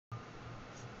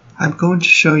I'm going to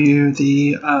show you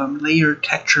the layer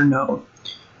texture node.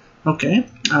 Okay,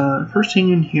 first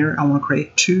thing in here, I want to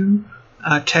create two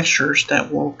textures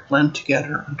that will blend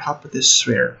together on top of this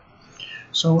sphere.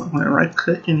 So I'm going to right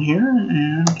click in here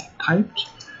and type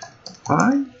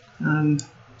 5 and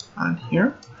on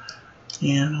here,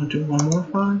 and I'll do one more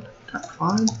 5, type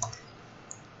 5.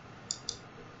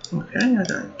 Okay, I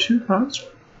got two fonts.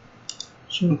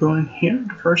 So I'll go in here,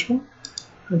 the first one,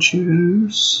 I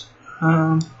choose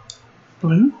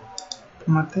blue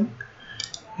for my thing,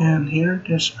 and here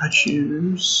I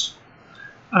choose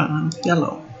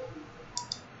yellow.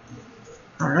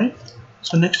 Alright,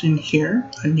 so next in here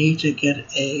I need to get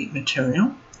a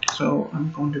material, so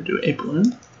I'm going to do a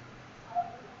balloon,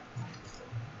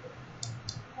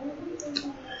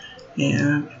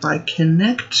 and if I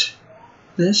connect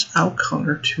this out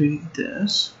color to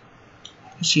this,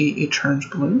 you see it turns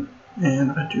blue, and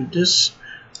if I do this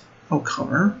out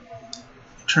color,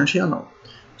 it turns yellow.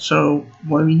 So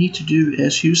what we need to do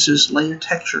is use this layer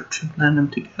texture to blend them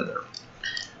together.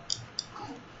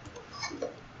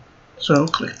 So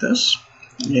click this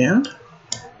and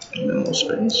little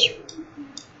space.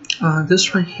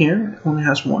 This right here only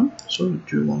has one, so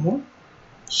do one more.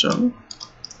 So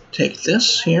take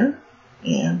this here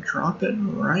and drop it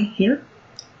right here,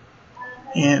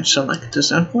 and select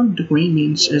this end one. The green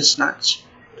means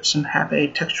doesn't have a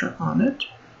texture on it.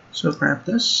 So grab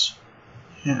this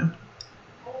and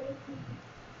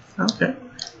okay,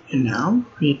 and now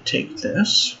we take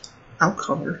this out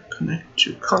color, connect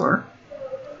to color,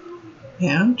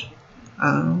 and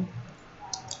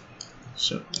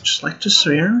so just like the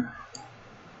sphere,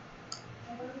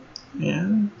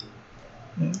 and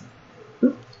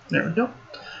there we go.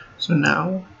 So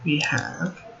now we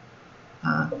have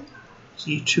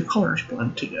the two colors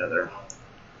blend together,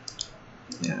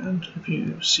 and if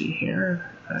you see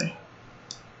here, I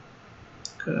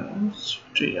goes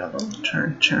to yellow,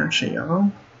 turns to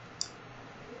yellow,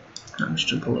 turns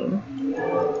to blue,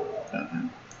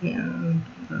 and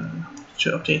to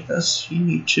update this, you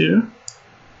need to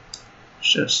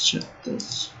just hit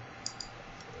this.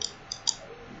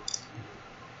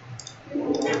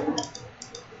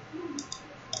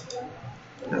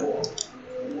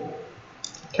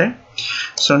 Okay,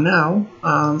 so now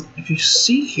if you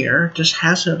see here, this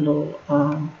has a little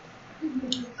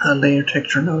layer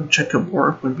texture node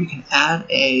checkerboard where we can add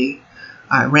a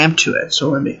ramp to it.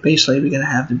 So basically we're going to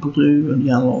have the blue and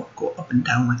yellow go up and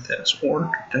down like this,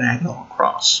 or diagonal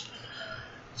across.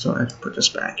 So I have to put this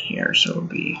back here so it'll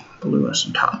be blue as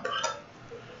on top.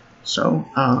 So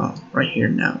right here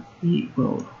now we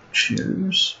will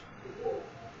choose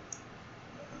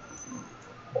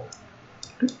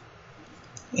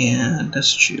and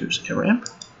let's choose a ramp.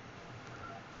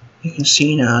 You can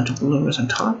see now the blue is on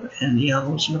top and the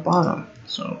yellow is on the bottom.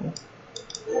 So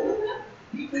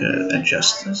you could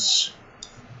adjust this.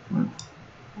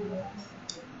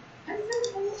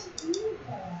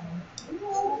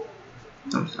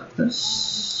 Comes like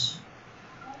this.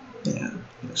 Yeah,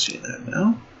 you can see that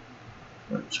now.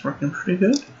 It's working pretty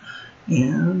good.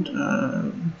 And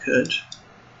we could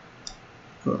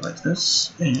go like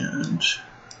this and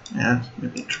add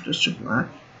maybe traditional black.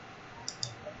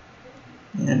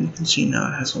 And you can see now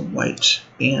it has a white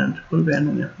band, blue band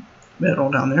in the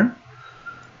middle down there.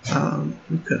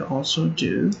 We could also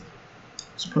do,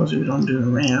 suppose we don't do a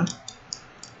ramp,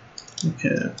 we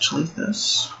could delete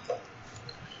this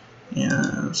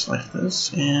and select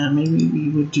this, and maybe we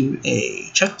would do a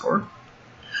checkerboard.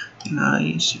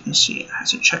 Nice, you can see it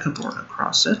has a checkerboard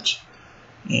across it,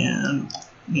 and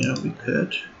we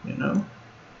could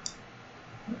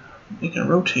make it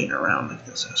rotate around like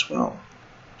this as well.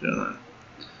 Do that.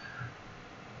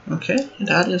 Okay,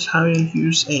 that is how you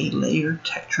use a layer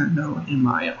texture node in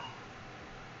Maya.